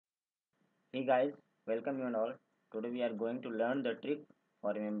Hey guys, welcome you and all. Today we are going to learn the trick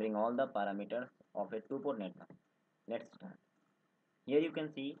for remembering all the parameters of a two-port network. Let's start. Here you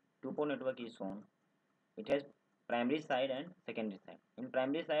can see two-port network is shown. It has primary side and secondary side. In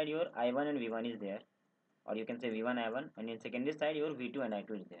primary side your I1 and V1 is there, or you can say V1 I1, and in secondary side your V2 and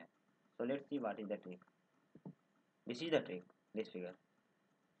I2 is there. So let's see what is the trick. This is the trick, this figure.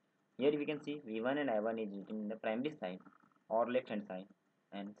 Here we can see V1 and I1 is written in the primary side or left hand side,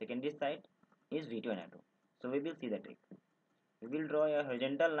 and secondary side is V2 and I2. So we will see the trick. We will draw a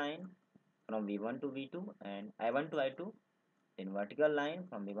horizontal line from V1 to V2 and I1 to I2, then vertical line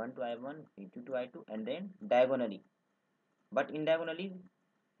from V1 to I1, V2 to I2, and then diagonally. But in diagonally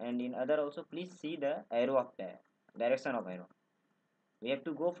and in other also, please see the arrow of the direction of arrow. We have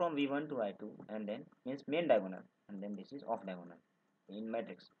to go from V1 to I2 and then means main diagonal, and then this is off diagonal in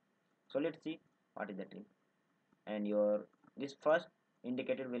matrix. So let's see what is the trick. And your this first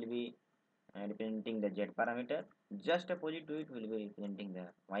indicator will be representing the z parameter. Just opposite to it will be representing the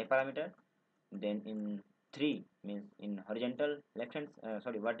y parameter. Then in 3 means in horizontal left hand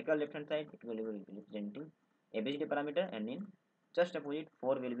vertical left hand side it will be representing ABCD parameter, and in just opposite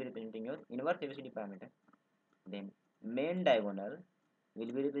 4 will be representing your inverse ABCD parameter. Then main diagonal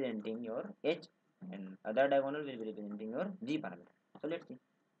will be representing your H, and other diagonal will be representing your G parameter. So let's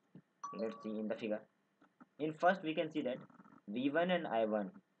see in the figure. In first we can see that V1 and I1,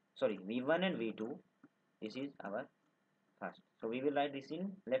 sorry, V1 and V2, this is our first. So we will write this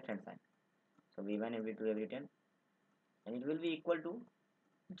in left hand side. So V1 and V2 have written, and it will be equal to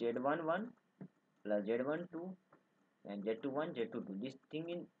Z11 plus Z12 and Z21 Z22. This thing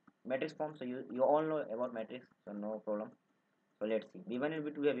in matrix form, so you all know about matrix, so no problem. So let's see. V1 and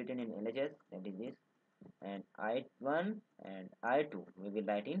V2 have written in LHS, that is this, and I1 and I2 we will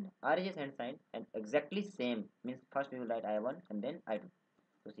write in RHS hand sign, and exactly same means first we will write I1 and then I2.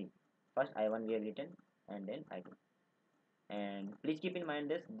 So see, first I1 we have written and then I2, and please keep in mind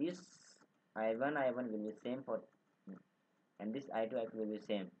this I1 will be same for, and this I2 will be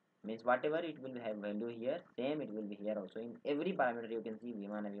same, means whatever it will have value here, same it will be here also. In every parameter you can see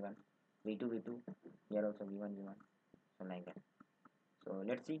V1 and V1, V2 V2, here also V1 V1, so like that. So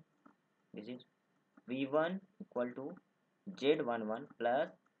let's see, this is V1 equal to Z11 plus,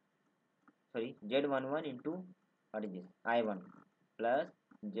 sorry, Z11 into what is this I1 plus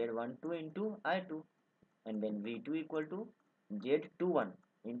Z12 into I2, and then V2 equal to Z21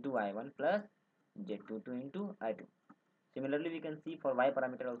 into I1 plus Z22 into I2. Similarly we can see for Y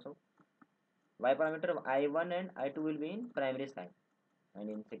parameter also. Y parameter of I1 and I2 will be in primary side, and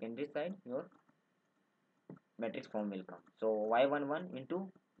in secondary side your matrix form will come. So Y11 into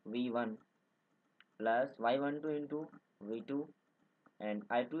V1 plus Y12 into V2, and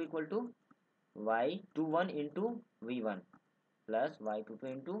I2 equal to Y21 into V1 plus Y22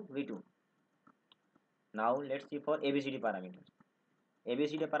 into V2. Now let's see for ABCD parameters.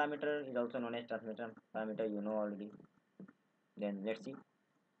 ABCD parameter is also known as transmission parameter, you know already. Then let's see.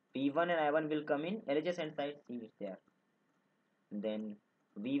 P1 and I1 will come in LHS hand side, see it's there. Then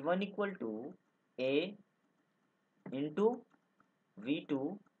V1 equal to A into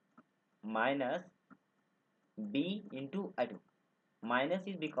V2 minus B into I2. Minus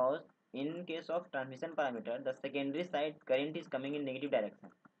is because in case of transmission parameter, the secondary side current is coming in negative direction,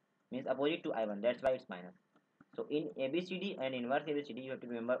 means opposite to I1. That's why it's minus. So in ABCD and inverse ABCD, you have to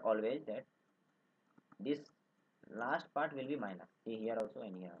remember always that this last part will be minus. See here also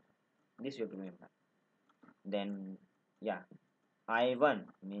and here also. This you have to remember. Then yeah, I1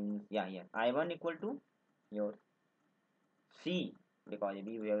 means I1 equal to your C, because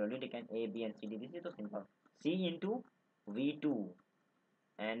we have already taken A, B and C, D. This is so simple. C into V2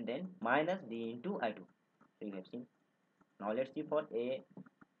 and then minus D into I2. So you have seen. Now let's see for A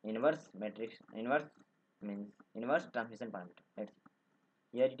inverse matrix. Inverse means inverse transmission parameter. Let's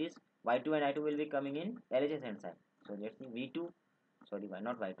see. Here it is Y2 and I2 will be coming in LHS hand side. So let's see V2, sorry, why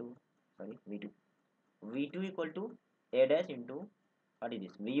not Y2, sorry, V2. V2 equal to A dash into what is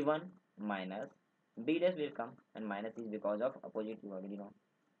this? V1 minus B dash will come, and minus is because of opposite, you already know.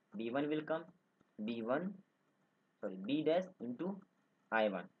 B1 will come, B1, sorry, B dash into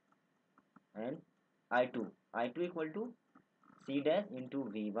I1, and I2 equal to C dash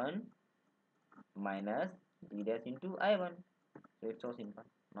into V1 minus D dash into I1. So it's so simple.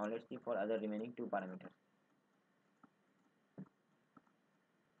 Now let's see for other remaining two parameters.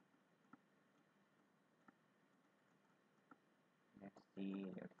 Let's see.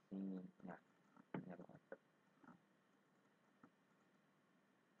 Yeah.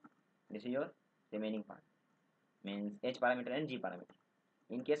 This is your remaining part, means H parameter and G parameter.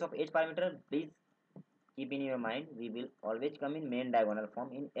 In case of H parameter, please keep in your mind, we will always come in main diagonal form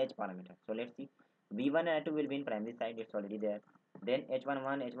in h parameter. So let's see, v1 and i2 will be in primary side, it's already there. Then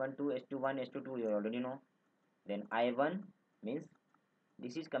h11, h12, h21, h22 you already know. Then I1 means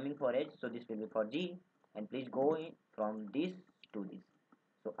this is coming for h, so this will be for g, and please go in from this to this.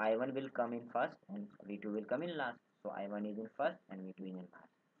 So I1 will come in first and v2 will come in last. So I1 is in first and v2 is in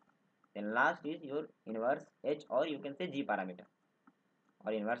last. Then last is your inverse h, or you can say g parameter,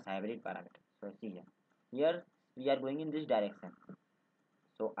 or inverse hybrid parameter. So see here, here we are going in this direction.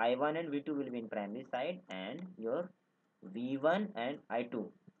 So I1 and v2 will be in primary side, and your v1 and I2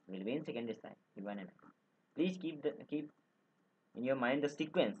 will be in secondary side. V1 and I2. Please keep in your mind the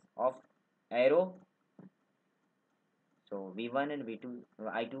sequence of arrow. So v1 and v2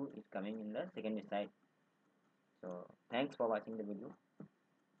 I2 is coming in the secondary side. So thanks for watching the video.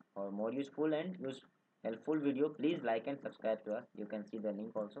 For more useful and helpful video, please like and subscribe to us. You can see the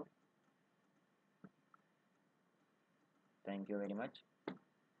link also. Thank you very much.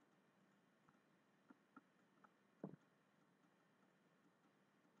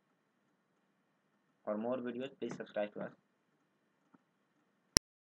 For more videos, please subscribe to us.